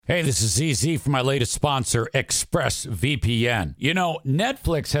Hey, this is ZZ from my latest sponsor, ExpressVPN. You know,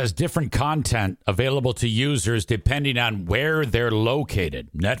 Netflix has different content available to users depending on where they're located.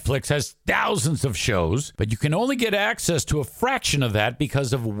 Netflix has thousands of shows, but you can only get access to a fraction of that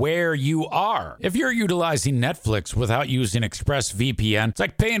because of where you are. If you're utilizing Netflix without using ExpressVPN, it's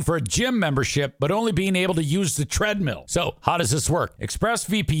like paying for a gym membership, but only being able to use the treadmill. So, how does this work?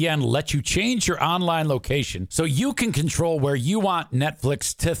 ExpressVPN lets you change your online location so you can control where you want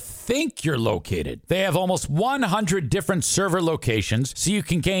Netflix to think you're located. They have almost 100 different server locations, so you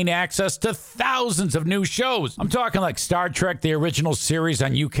can gain access to thousands of new shows. I'm talking like Star Trek, the original series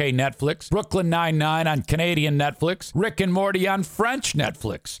on UK Netflix, Brooklyn Nine-Nine on Canadian Netflix, Rick and Morty on French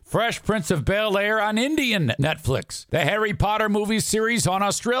Netflix, Fresh Prince of Bel-Air on Indian Netflix, the Harry Potter movie series on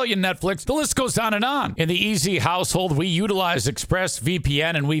Australian Netflix. The list goes on and on. In the Easy household, we utilize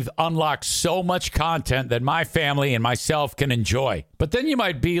ExpressVPN, and we've unlocked so much content that my family and myself can enjoy. But then you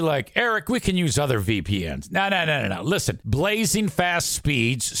might be like, Eric, we can use other VPNs. No. Listen, blazing fast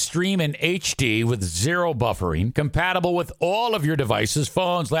speeds, stream in HD with zero buffering, compatible with all of your devices,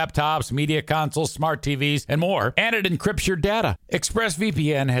 phones, laptops, media consoles, smart TVs, and more. And it encrypts your data.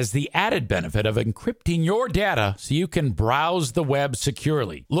 ExpressVPN has the added benefit of encrypting your data so you can browse the web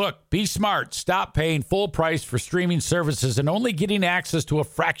securely. Look, be smart. Stop paying full price for streaming services and only getting access to a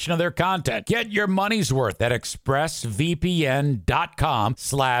fraction of their content. Get your money's worth at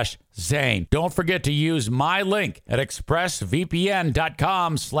expressvpn.com/Zane. Don't forget to use my link at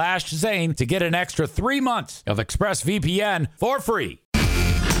expressvpn.com/Zane to get an extra 3 months of ExpressVPN for free.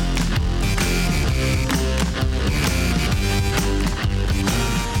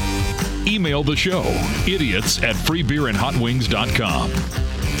 Email the show, idiots@freebeerandhotwings.com.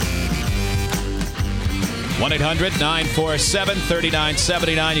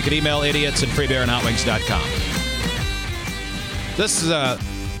 1-800-947-3979. You can email idiots@freebeerandhotwings.com. This is a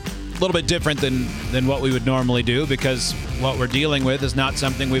little bit different than what we would normally do because what we're dealing with is not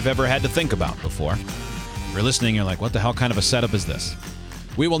something we've ever had to think about before. If you're listening, you're like, what the hell kind of a setup is this?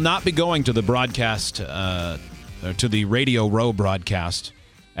 We will not be going to the broadcast, to the Radio Row broadcast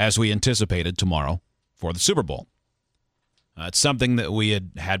as we anticipated tomorrow for the Super Bowl. It's something that we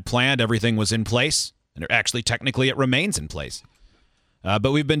had planned. Everything was in place. And actually, technically, it remains in place.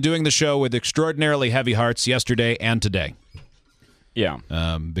 But we've been doing the show with extraordinarily heavy hearts yesterday and today. Yeah.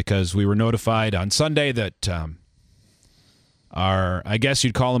 Because we were notified on Sunday that I guess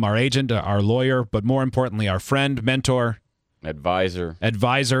you'd call him our agent, our lawyer, but more importantly, our friend, mentor, advisor,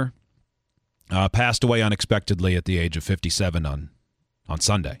 passed away unexpectedly at the age of 57 on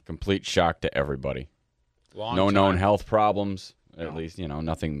Sunday. Complete shock to everybody. No known health problems, at least,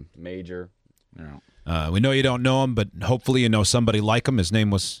 nothing major. We know you don't know him, but hopefully you know somebody like him. His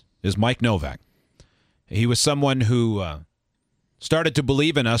name is Mike Novak. He was someone who started to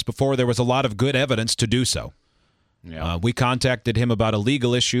believe in us before there was a lot of good evidence to do so. Yeah. We contacted him about a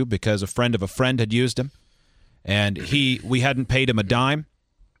legal issue because a friend of a friend had used him, and we hadn't paid him a dime,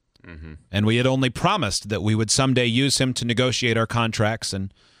 and we had only promised that we would someday use him to negotiate our contracts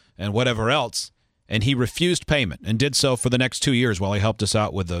and whatever else. And he refused payment and did so for the next 2 years while he helped us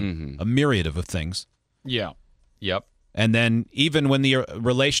out with a myriad of things. Yeah. Yep. And then even when the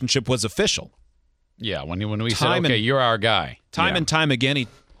relationship was official. Yeah, when we said, okay, you're our guy. Time and time again, he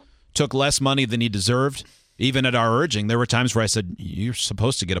took less money than he deserved. Even at our urging, there were times where I said, you're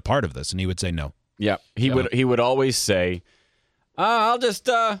supposed to get a part of this. And he would say no. Yeah, he would always say, I'll just,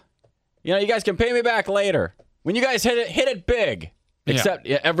 you guys can pay me back later. When you guys hit it big. Except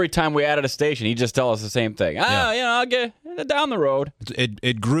every time we added a station, he'd just tell us the same thing. I'll get down the road.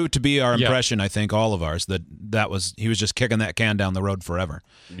 It grew to be our impression, I think, all of ours, he was just kicking that can down the road forever.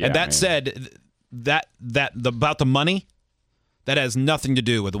 Yeah, and that said, about the money, that has nothing to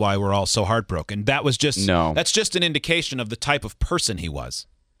do with why we're all so heartbroken. That's just an indication of the type of person he was.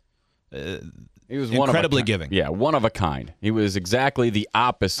 He was incredibly giving. Yeah, one of a kind. He was exactly the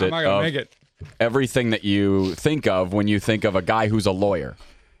opposite of everything that you think of when you think of a guy who's a lawyer.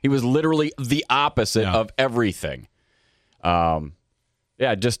 He was literally the opposite of everything.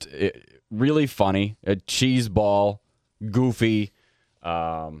 Just really funny, a cheeseball, goofy,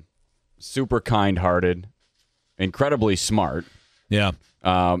 super kind-hearted, incredibly smart. Yeah.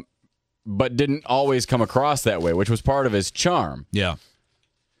 But didn't always come across that way, which was part of his charm. Yeah.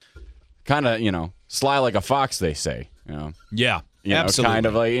 Kind of, sly like a fox, they say. Yeah. Absolutely. Kind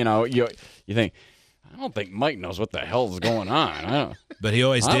of like, you think, I don't think Mike knows what the hell's going on. But he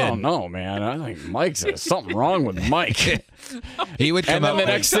always did. I don't know, man. I think there's something wrong with Mike. He would come and then the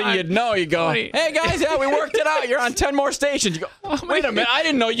next thing you'd know, you go, hey, guys, we worked it out. You're on 10 more stations. You go, wait a minute. I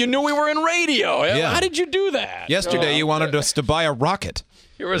didn't know you knew we were in radio. Yeah. How did you do that? Yesterday, you wanted us to buy a rocket.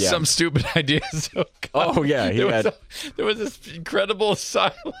 Here was some stupid idea. So Oh, yeah. There was this incredible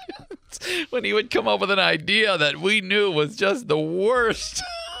silence when he would come up with an idea that we knew was just the worst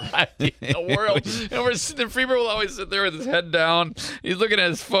idea in the world. And Freeman will always sit there with his head down. He's looking at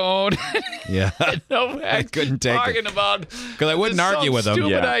his phone. Yeah. And Novak I couldn't take talking it. about Because I wouldn't argue with him.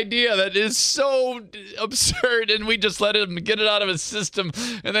 Stupid idea that is so absurd, and we just let him get it out of his system,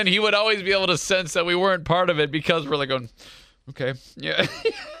 and then he would always be able to sense that we weren't part of it because we're like going, okay, yeah.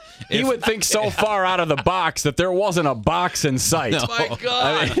 He would think so far out of the box that there wasn't a box in sight. Oh my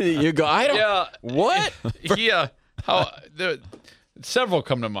God. I mean, you go, I don't. Yeah. What? Yeah. Several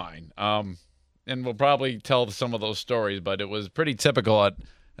come to mind. And we'll probably tell some of those stories, but it was pretty typical at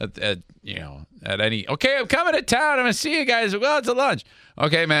any. Okay, I'm coming to town. I'm gonna see you guys. Well, it's a lunch.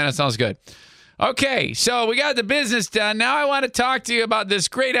 Okay, man, that sounds good. Okay, so we got the business done. Now I want to talk to you about this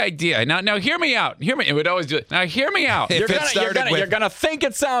great idea. Now hear me out. Hear me. It would always do it. Now hear me out. You're gonna think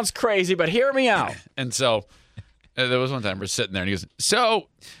it sounds crazy, but hear me out. And so there was one time we're sitting there, and he goes, "So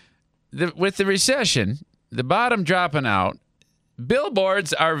with the recession, the bottom dropping out,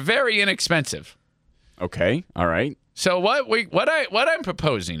 billboards are very inexpensive." Okay, all right. So what I'm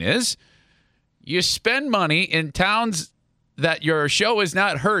proposing is you spend money in towns that your show is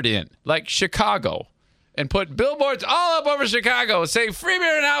not heard in, like Chicago, and put billboards all up over Chicago. Say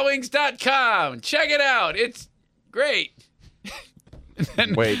freebeerandhotwings.com. Check it out. It's great.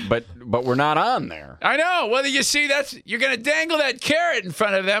 Wait, but we're not on there. I know. Well, you see, you're going to dangle that carrot in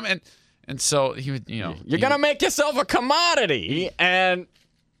front of them, and so he would, You're going to make yourself a commodity, and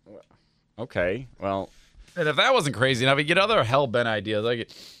okay, well. And if that wasn't crazy enough, you get other hell-bent ideas. Like,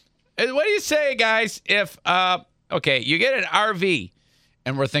 what do you say, guys, if, okay, you get an RV,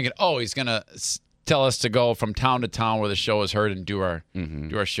 and we're thinking, oh, he's going to tell us to go from town to town where the show is heard and do our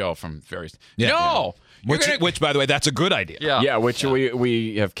show from various. Yeah. No! Yeah. Which, by the way, that's a good idea. Yeah, which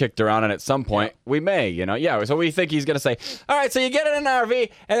we have kicked around, and at some point we may, Yeah, so we think he's going to say, all right, so you get in an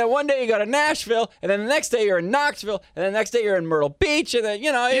RV, and then one day you go to Nashville, and then the next day you're in Knoxville, and then the next day you're in Myrtle Beach, and then,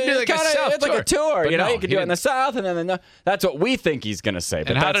 it's like a tour. But you could do it in the South, and then that's what we think he's going to say. But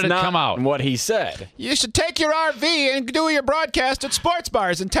and how that's did it not come out? What he said. You should take your RV and do your broadcast at sports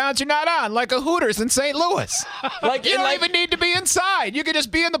bars in towns you're not on, like a Hooters in St. Louis. You don't even need to be inside. You could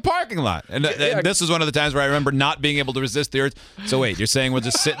just be in the parking lot. And this is one of the times where I remember not being able to resist the urge. So wait, you're saying we'll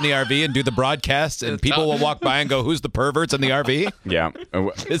just sit in the RV and do the broadcast, and people will walk by and go, "Who's the perverts in the RV?" Yeah,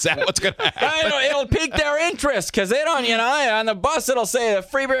 is that what's going to happen? It'll pique their interest because they don't, on the bus it'll say the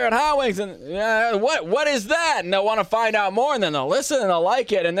free beer and hot wings, and what is that? And they'll want to find out more, and then they'll listen and they'll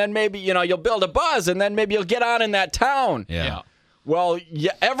like it, and then maybe you'll build a buzz, and then maybe you'll get on in that town. Yeah. Well,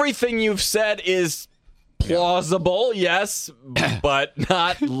 everything you've said is plausible, yes, but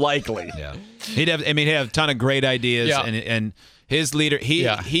not likely. Yeah. He'd have a ton of great ideas, and his leader,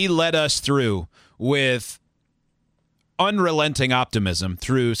 he led us through with unrelenting optimism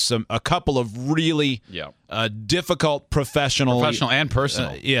through a couple of really difficult professional and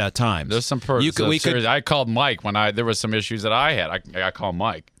personal times. There's some I called Mike when there was some issues that I had. I called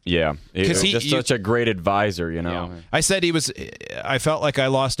Mike. Yeah, because he's just such a great advisor, Yeah. I said I felt like I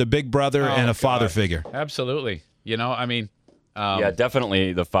lost a big brother and a father figure. Absolutely.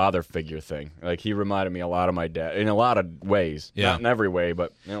 Definitely the father figure thing. Like, he reminded me a lot of my dad in a lot of ways. Yeah. Not in every way,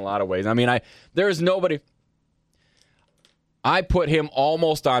 but in a lot of ways. I mean, there's nobody. I put him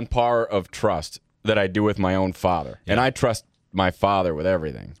almost on par of trust that I do with my own father. Yeah. And I trust my father with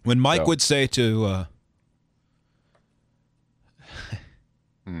everything. When Mike would say to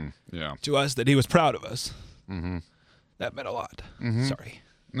to us that he was proud of us, that meant a lot. Sorry.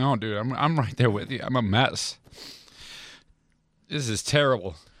 No, dude, I'm right there with you. I'm a mess. This is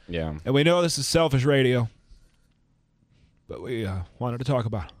terrible. Yeah. And we know this is selfish radio, but we wanted to talk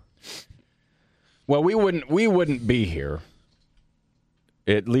about it. Well, we wouldn't be here.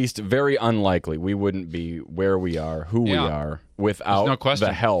 At least very unlikely we wouldn't be where we are, we are, without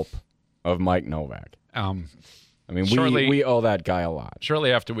the help of Mike Novak. I mean, we owe that guy a lot.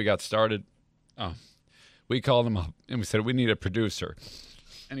 Shortly after we got started, we called him up and we said, we need a producer.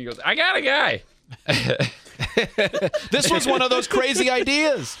 And he goes, I got a guy. This was one of those crazy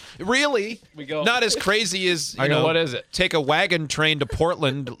ideas. Really? Not as crazy as, what is it? Take a wagon train to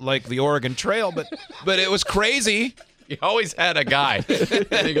Portland like the Oregon Trail, but it was crazy. He always had a guy.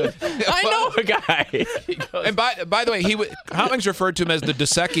 And he goes, I know a guy. And by the way, Hotwings referred to him as the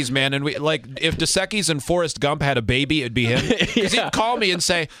Dos Equis man, and if Dos Equis and Forrest Gump had a baby, it'd be him. Because he'd call me and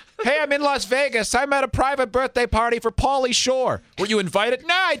say, Hey, I'm in Las Vegas. I'm at a private birthday party for Pauly Shore. Were you invited?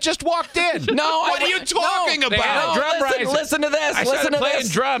 Nah, I just walked in. What are you talking about? Listen to this. Listen to playing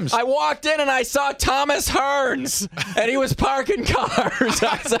this. drums. I walked in and I saw Thomas Hearns, and he was parking cars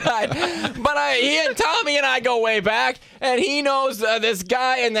outside. But he and Tommy and I go way back, and he knows this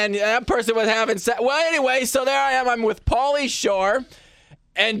guy, and then that person was having sex. Well, anyway, so there I am. I'm with Pauly Shore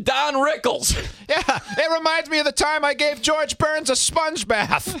and Don Rickles. Yeah, it reminds me of the time I gave George Burns a sponge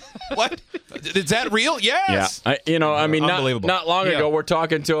bath. What? Is that real? Yes. Yeah. Unbelievable. Not long ago, we're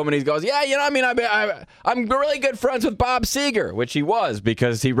talking to him, and he goes, yeah, I'm really good friends with Bob Seger, which he was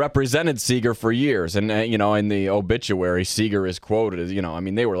because he represented Seger for years. And, in the obituary, Seger is quoted as,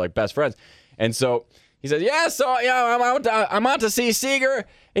 they were like best friends. And so he says, I'm out to see Seger,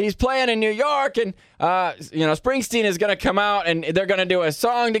 and he's playing in New York, and, Springsteen is going to come out, and they're going to do a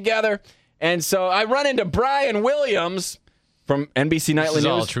song together. And so I run into Brian Williams from NBC Nightly This is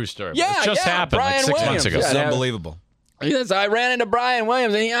News. all a true story. Yeah, It just happened Brian like 6 months Williams. ago. It's Yeah, unbelievable. Yes, I ran into Brian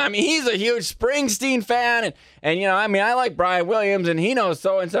Williams, and he's a huge Springsteen fan, and I like Brian Williams, and he knows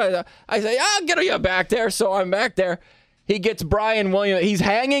so and so. I say, I'll get you back there, so I'm back there. He gets Brian Williams. He's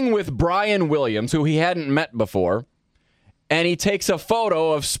hanging with Brian Williams, who he hadn't met before, and he takes a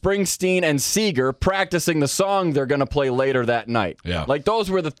photo of Springsteen and Seger practicing the song they're going to play later that night. Yeah. Like, those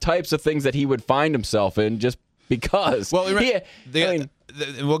were the types of things that he would find himself in just because. Well,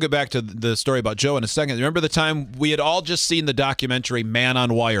 we'll get back to the story about Joe in a second. Remember the time we had all just seen the documentary Man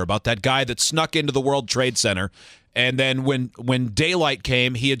on Wire about that guy that snuck into the World Trade Center, and then when daylight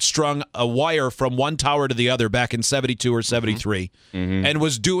came, he had strung a wire from one tower to the other back in 72 or 73 and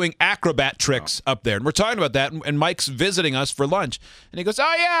was doing acrobat tricks up there. And we're talking about that, and Mike's visiting us for lunch. And he goes,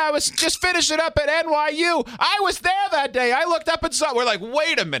 oh, yeah, I was just finishing up at NYU. I was there that day. I looked up and saw it. We're like,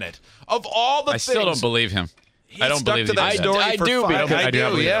 wait a minute. Of all the I things. still don't believe him. I don't stuck believe to that he did story I for do, five- because- I do not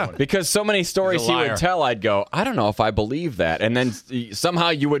believe yeah. that one. Because so many stories He's a he would liar. tell, I'd go, I don't know if I believe that. And then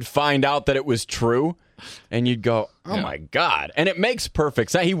somehow you would find out that it was true, and you'd go, oh, my God. And it makes perfect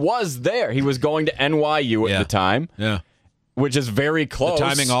sense. He was there. He was going to NYU at the time, which is very close. The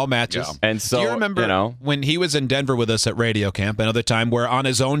timing all matches. Yeah. And so, do you remember when he was in Denver with us at Radio Camp, another time where on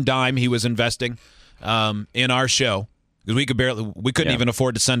his own dime he was investing in our show? Because we couldn't even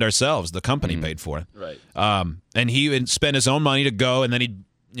afford to send ourselves. The company paid for it. Right. And he would spend his own money to go, and then he'd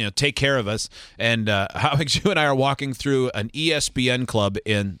take care of us. And Alex, you and I are walking through an ESPN club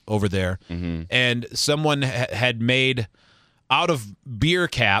over there, and someone had made out of beer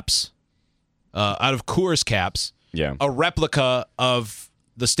caps, out of Coors caps, a replica of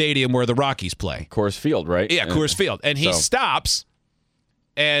the stadium where the Rockies play. Coors Field, right? Yeah, Coors Field. And he stops,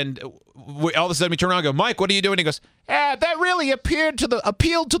 and all of a sudden we turn around and go, Mike, what are you doing? He goes, that really appealed to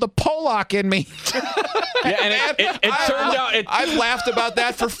the Pollock in me. Yeah, and it turned out... I've laughed about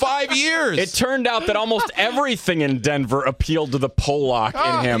that for 5 years. It turned out that almost everything in Denver appealed to the Pollock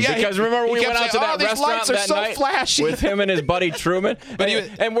in him. Yeah, because remember, we he went out kept to saying, that these restaurant lights are that so night flashy. with him and his buddy Truman.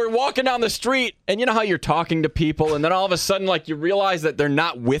 And we're walking down the street, and you know how you're talking to people, and then all of a sudden, like, you realize that they're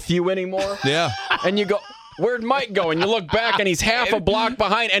not with you anymore? Yeah. And you go... Where'd Mike go? And you look back, and he's half a block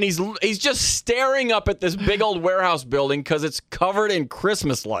behind, and he's just staring up at this big old warehouse building because it's covered in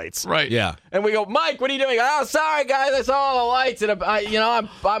Christmas lights. Right. Yeah. And we go, Mike, what are you doing? Oh, sorry, guys, I saw all the lights, and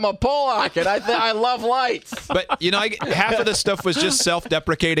I'm a Pollock, and I love lights. But half of this stuff was just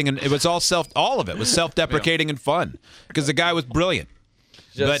self-deprecating, and it was all of it was self-deprecating and fun because the guy was brilliant.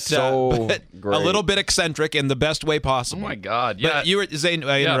 Just but great. a little bit eccentric in the best way possible. Oh, my God. Yeah. But you were Zane.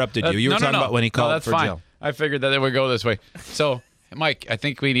 I interrupted you. You were talking about when he called that's for fine. Joe. I figured that it would go this way. So, Mike, I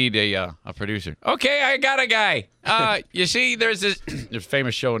think we need a producer. Okay, I got a guy. You see, there's this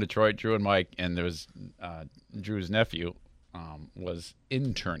famous show in Detroit, Drew and Mike, and there was Drew's nephew was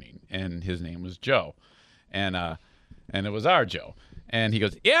interning, and his name was Joe, and it was our Joe, and he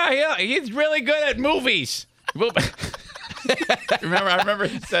goes, yeah, he's really good at movies. I remember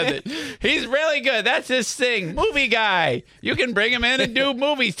he said that he's really good. That's his thing. Movie guy. You can bring him in and do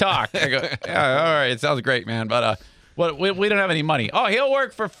movies talk. I go, yeah, all right. It sounds great, man. But we don't have any money. Oh, he'll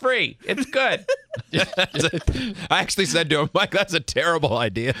work for free. It's good. I actually said to him, Mike, that's a terrible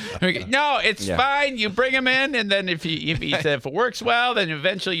idea. No, it's fine. You bring him in, and then if it works well, then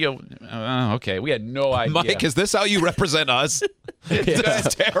eventually you'll. Okay, we had no idea. Mike, is this how you represent us? This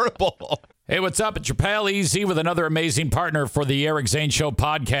is terrible. Hey, what's up? It's your pal Easy with another amazing partner for the Eric Zane Show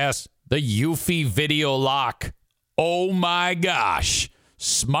podcast, the Eufy Video Lock. Oh my gosh.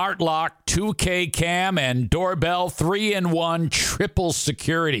 Smart Lock, 2K cam, and doorbell 3-in-1 triple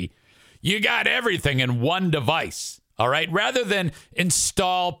security. You got everything in one device. All right, rather than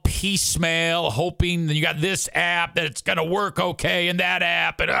install piecemeal, hoping that you got this app that it's going to work okay and that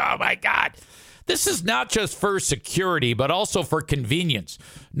app, and oh my God. This is not just for security, but also for convenience.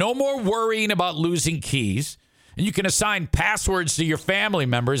 No more worrying about losing keys. And you can assign passwords to your family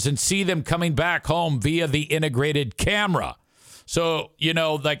members and see them coming back home via the integrated camera. So,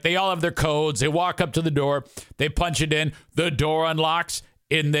 like they all have their codes. They walk up to the door. They punch it in. The door unlocks.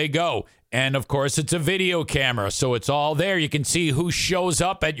 In they go. And, of course, it's a video camera. So it's all there. You can see who shows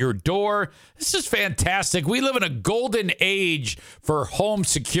up at your door. This is fantastic. We live in a golden age for home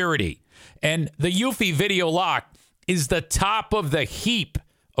security. And the Eufy Video Lock is the top of the heap.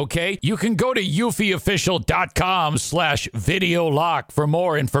 Okay, you can go to eufyofficial.com/video lock for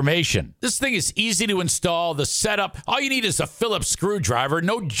more information. This thing is easy to install. The setup, all you need is a Phillips screwdriver,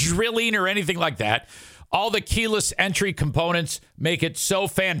 no drilling or anything like that. All the keyless entry components make it so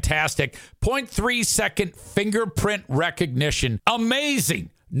fantastic. 0.3-second fingerprint recognition.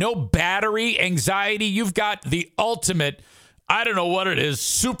 Amazing. No battery anxiety. You've got the ultimate, I don't know what it is,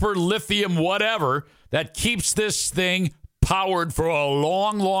 super lithium whatever that keeps this thing powered for a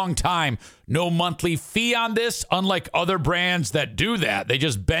long, long time. No monthly fee on this, unlike other brands that do that. They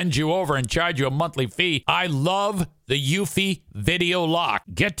just bend you over and charge you a monthly fee. I love the Eufy Video Lock.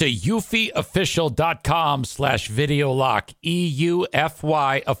 Get to eufyofficial.com/video lock.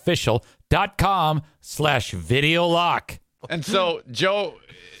 EUFY official.com/video lock. And so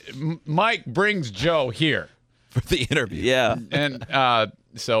Mike brings Joe here For the interview. Yeah. And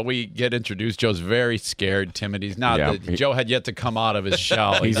so we get introduced. Joe's very scared, timid. He's not. Yeah. Joe had yet to come out of his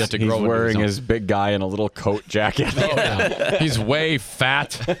shell. He's yet to He's grow into wearing own- his big guy in a little coat jacket. Oh, yeah. He's way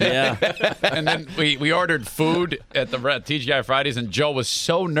fat. Yeah. And then we ordered food at the TGI Fridays, and Joe was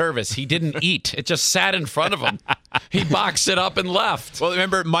so nervous he didn't eat. It just sat in front of him. He boxed it up and left. Well,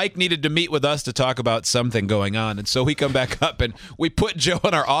 remember, Mike needed to meet with us to talk about something going on, and so we come back up, and we put Joe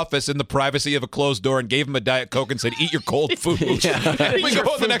in our office in the privacy of a closed door and gave him a Diet Coke and said, eat your cold food. We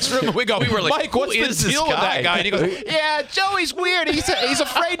go in the next room, and we were like, Mike, what's who the is this deal with that guy? guy? And he goes, yeah, Joey's weird. He's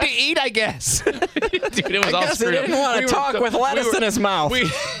afraid to eat, I guess. Dude, it was all Guess he screwed up. didn't want to talk with lettuce in his mouth.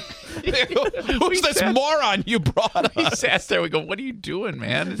 Who's this moron you brought He us? sat there. We go, what are you doing,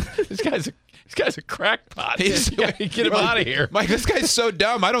 man? This guy's a crackpot. Get him out of here. Mike, this guy's so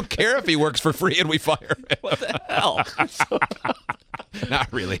dumb. I don't care if he works for free and we fire him. What the hell?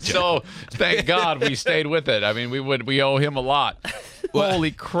 Not really, Joe. So thank God we stayed with it. I mean, we owe him a lot.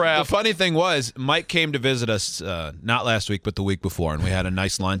 Holy crap! The funny thing was, Mike came to visit us not last week, but the week before, and we had a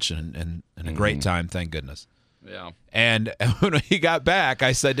nice lunch and a great time. Thank goodness. Yeah. And when he got back,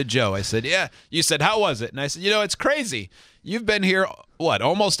 I said to Joe, I said, yeah. You said, how was it? And I said, it's crazy. You've been here,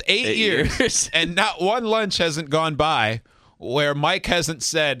 almost 8 years, and not one lunch hasn't gone by where Mike hasn't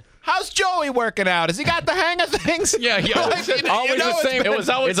said, how's Joey working out? Has he got the hang of things? Yeah. Always the same. It was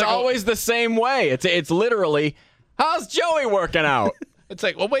always it's like always the same way. It's literally, how's Joey working out? It's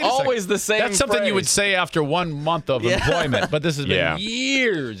like, well, wait a second. Always the same That's something you would phrase. say after 1 month of employment, but this has been Yeah.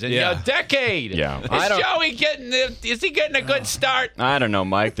 years and Yeah. a decade. Yeah. Is he getting a good start? I don't know,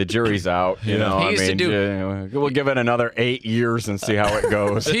 Mike. The jury's out. You know, He used to we'll give it another 8 years and see how it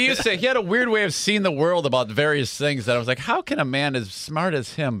goes. He had a weird way of seeing the world about various things that I was like, how can a man as smart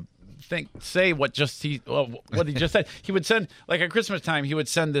as him say what he just said? He would send, like at Christmas time, he would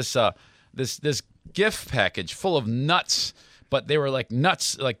send this gift package full of nuts. But they were like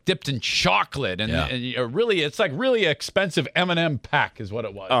nuts, like dipped in chocolate, and really, it's like really expensive M&M pack is what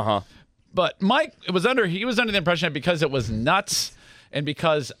it was. But Mike, he was under the impression that because it was nuts and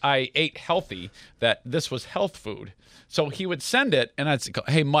because I ate healthy, that this was health food. So he would send it, and I'd say,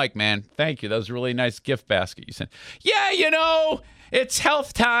 "Hey, Mike, man, thank you. That was a really nice gift basket you sent." Yeah, it's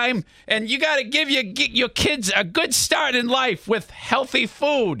health time, and you got to give your kids a good start in life with healthy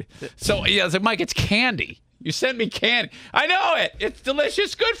food. So I was like, Mike, it's candy. You sent me candy. I know it. It's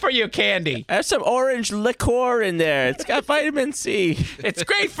delicious. Good for you, candy. There's some orange liqueur in there. It's got vitamin C. It's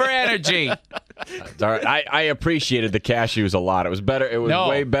great for energy. All right. I appreciated the cashews a lot. It was better. It was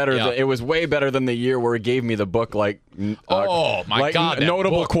way better. Yeah. It was way better than the year where he gave me the book. Oh my God! that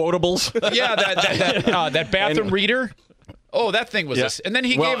Notable book. quotables. Yeah, that bathroom reader. Oh, that thing was and then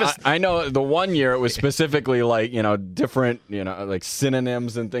he gave us. I know the one year it was specifically like different like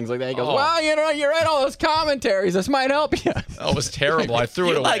synonyms and things like that. He goes, well, you read all those commentaries. This might help you. Oh, it was terrible. I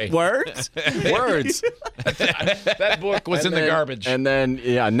threw it away. Like words? Words. That book was in the garbage. And then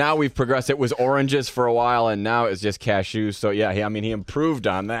now we've progressed. It was oranges for a while, and now it's just cashews. So he improved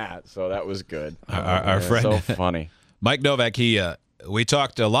on that. So that was good. Our friend, so funny. Mike Novak, we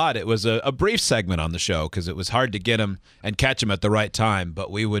talked a lot. It was a brief segment on the show because it was hard to get him and catch him at the right time.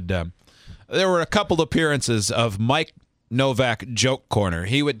 But we would there were a couple appearances of Mike Novak joke corner.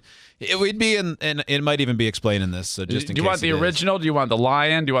 It would be and it might even be explained in this. So just in do you case want the it is. original? Do you want the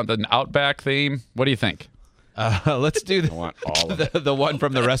lion? Do you want the Outback theme? What do you think? Let's do want all of the one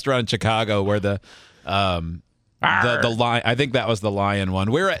from the restaurant in Chicago where the lion. I think that was the lion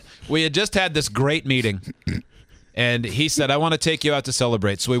one. We had just had this great meeting, and he said, "I want to take you out to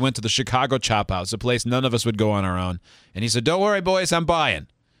celebrate." So we went to the Chicago Chop House, a place none of us would go on our own. And he said, "Don't worry, boys, I'm buying."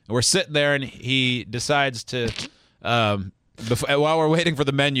 And we're sitting there, and he decides to. While we're waiting for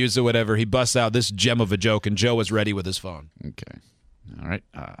the menus or whatever, he busts out this gem of a joke, and Joe was ready with his phone. Okay. All right.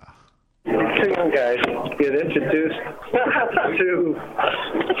 Two young guys get introduced to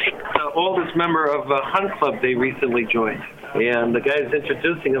the oldest member of a hunt club they recently joined. And the guy's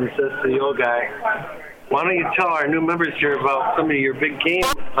introducing him says to the old guy, "Why don't you tell our new members here about some of your big game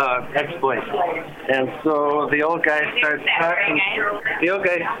exploits?" And so the old guy starts talking. The old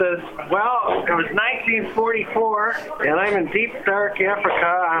guy says, "Well, it was 1944, and I'm in deep, dark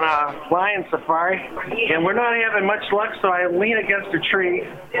Africa on a lion safari, and we're not having much luck, so I lean against a tree.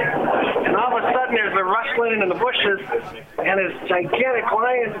 And all of a sudden, there's a rustling in the bushes, and this gigantic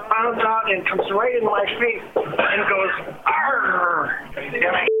lion bounds out and comes right in my face and goes, 'Arr!' And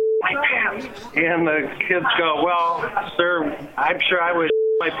I my pants." And the kids go, "Well, sir, I'm sure I would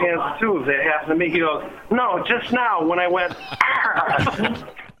my pants too if that happened to me." He goes, "No, just now when I went, 'Arr!'"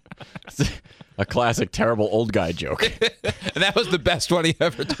 A classic terrible old guy joke. And that was the best one he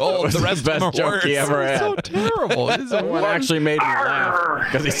ever told. was The rest the of them best are joke worse. he ever had. So terrible. This is That one actually made me laugh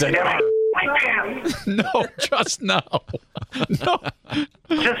because he said, And I my pants No, just now. No.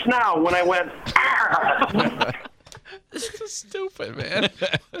 just now when I went, 'Arr!'" This is stupid, man.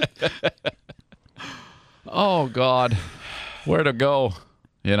 Oh, God. Where to go?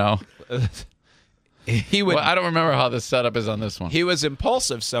 You know? He would. Well, I don't remember how the setup is on this one. He was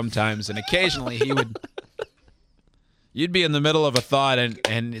impulsive sometimes, and occasionally he would. You'd be in the middle of a thought,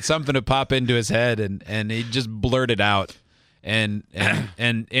 and something would pop into his head, and he'd just blurt it out. And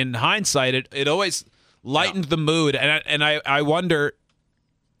in hindsight, it always lightened the mood, and I wonder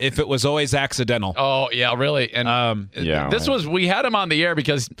if it was always accidental. Oh, yeah, really. And Yeah, this was, we had him on the air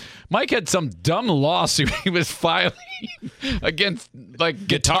because Mike had some dumb lawsuit he was filing against, like,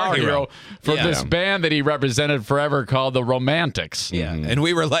 Guitar Hero for this band that he represented forever called the Romantics. Yeah, and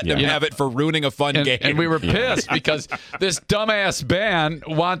we were letting him have it for ruining a fun game. And we were pissed because this dumbass band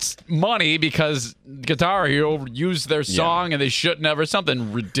wants money because Guitar Hero used their song and they shouldn't have, or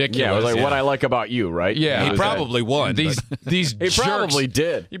something ridiculous. Yeah, it was like What I Like About You, right? Yeah. He It was probably won. These He jerks. probably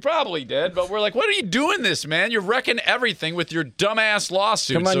did. He probably did, but we're like, what are you doing this, man? You're wrecking everything with your dumbass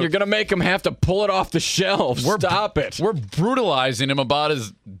lawsuit. Come on, you're going to make him have to pull it off the shelves. Stop it. We're brutalizing him about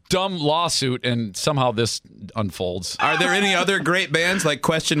his dumb lawsuit, and somehow this unfolds. Are there any other great bands like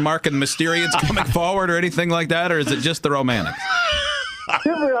Question Mark and the Mysterians coming forward or anything like that, or is it just the Romantics?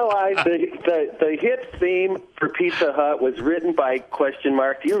 You realize the hit theme for Pizza Hut was written by Question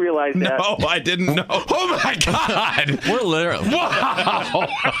Mark? Do you realize that? No, I didn't know. Oh, my God. We're literally. Wow.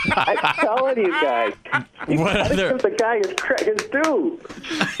 I'm telling you guys. What I other- think the guy is due.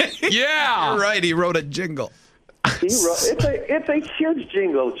 Yeah. You're right, he wrote a jingle. It's a huge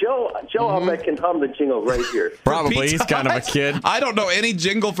jingle. Joe Albeck can hum the jingle right here. Probably. He's Pizza kind of a Hut? kid. I don't know any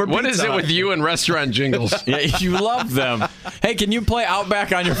jingle for What is Pizza it with Hut. you and restaurant jingles? Yeah, you love them. Hey, can you play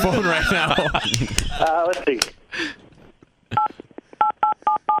Outback on your phone right now? Let's see.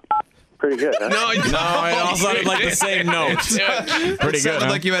 Pretty good, huh? No, No, it all sounded like the same note. Pretty it good, sounded huh?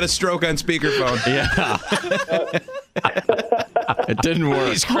 like you had a stroke on speakerphone. Yeah. It didn't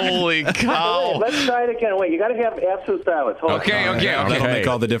work. Holy cow. Let's try it again. Wait, you got to have absolute silence. Hold on. Okay. That'll make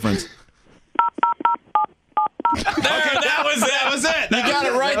all the difference. That was it. You got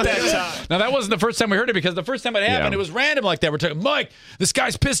it right that time. Now, that wasn't the first time we heard it, because the first time it happened, Yeah. it was random like that. We're talking, Mike, this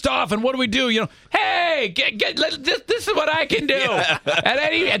guy's pissed off, and what do we do? You know, hey, this is what I can do.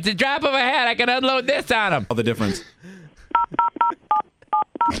 At the drop of a hat, I can unload this on him. All the difference.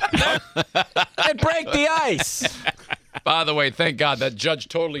 And break the ice. By the way, thank God that judge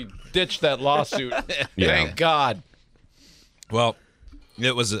totally ditched that lawsuit. Thank God. Well,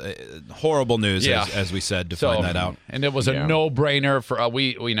 it was horrible news, Yeah. as we said, to find that out. And it was a no-brainer for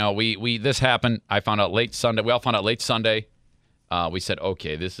we this happened. I found out late Sunday. We all found out late Sunday. We said,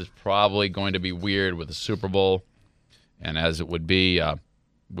 okay, this is probably going to be weird with the Super Bowl, and as it would be,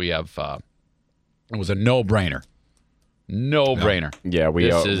 we have it was a no-brainer. No-brainer. Yeah, we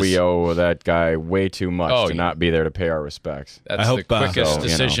This owe that guy way too much Oh, to yeah. not be there to pay our respects. That's I hope, the quickest so,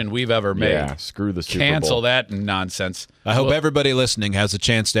 decision we've ever made. Yeah, screw the Super Bowl. Cancel that nonsense. I hope Well, everybody listening has a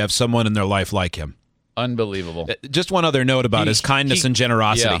chance to have someone in their life like him. Unbelievable. Just one other note about his kindness and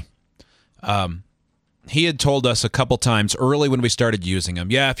generosity. he had told us a couple times early when we started using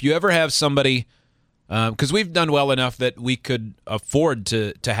him, yeah, if you ever have somebody, because we've done well enough that we could afford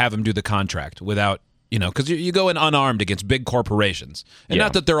to have him do the contract without, because you go in unarmed against big corporations. And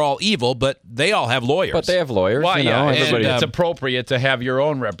not that they're all evil, but they all have lawyers. But they have lawyers. Well, Everybody. it's appropriate to have your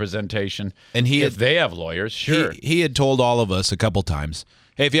own representation. And if they have lawyers, sure. He had told all of us a couple times,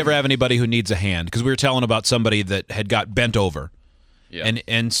 hey, if you ever have anybody who needs a hand, because we were telling about somebody that had got bent over. Yeah.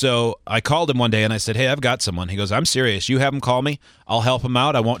 And so I called him one day and I said, hey, I've got someone. He goes, I'm serious. You have him call me. I'll help him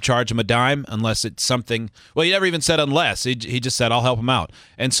out. I won't charge him a dime unless it's something. Well, he never even said unless. He just said, I'll help him out.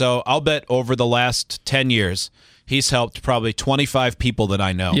 And so I'll bet over the last 10 years, he's helped probably 25 people that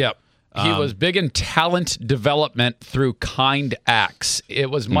I know. Yep. He was big in talent development through kind acts.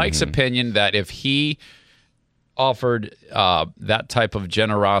 It was Mike's opinion that if he offered that type of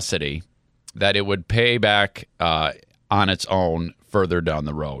generosity, that it would pay back on its own further down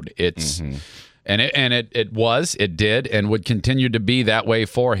the road. It's and it did, and would continue to be that way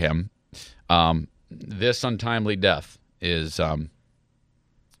for him. This untimely death is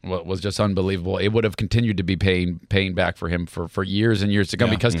what was just unbelievable. It would have continued to be paying back for him for years and years to come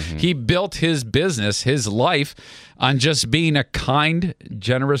because he built his business, his life, on just being a kind,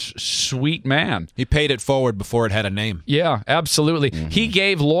 generous, sweet man. He paid it forward before it had a name. Yeah, absolutely. He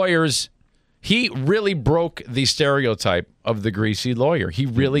gave lawyers. He really broke the stereotype of the greasy lawyer. He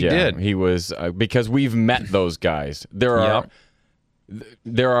really did. He was because we've met those guys. There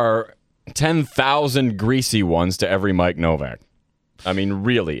are 10,000 greasy ones to every Mike Novak. I mean,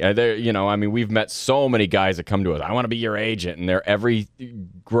 really. We've met so many guys that come to us. I want to be your agent, and they're every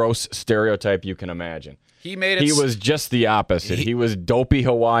gross stereotype you can imagine. He made it. He was just the opposite. He was dopey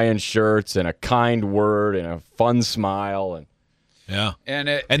Hawaiian shirts and a kind word and a fun smile and. Yeah. And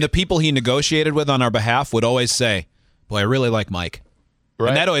the people he negotiated with on our behalf would always say, boy, I really like Mike. Right.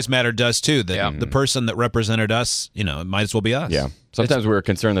 And that always mattered to us, too. That the person that represented us, it might as well be us. Yeah. Sometimes we were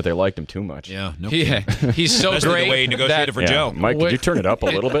concerned that they liked him too much. Yeah. No he's so Especially great. the way he negotiated for Joe. Mike, could you turn it up a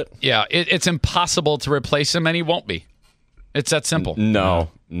little bit? Yeah. It's impossible to replace him, and he won't be. It's that simple.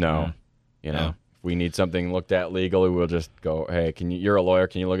 No. If we need something looked at legally, we'll just go, hey, you're a lawyer.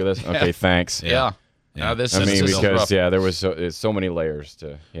 Can you look at this? Okay, thanks. Yeah. Because there was so many layers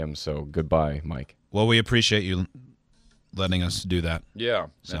to him. So goodbye, Mike. Well, we appreciate you letting us do that. Yeah.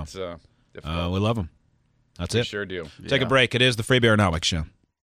 So, that's we love him. That's it. it. Sure do. Take a break. It is the Free Beer Nomics Show.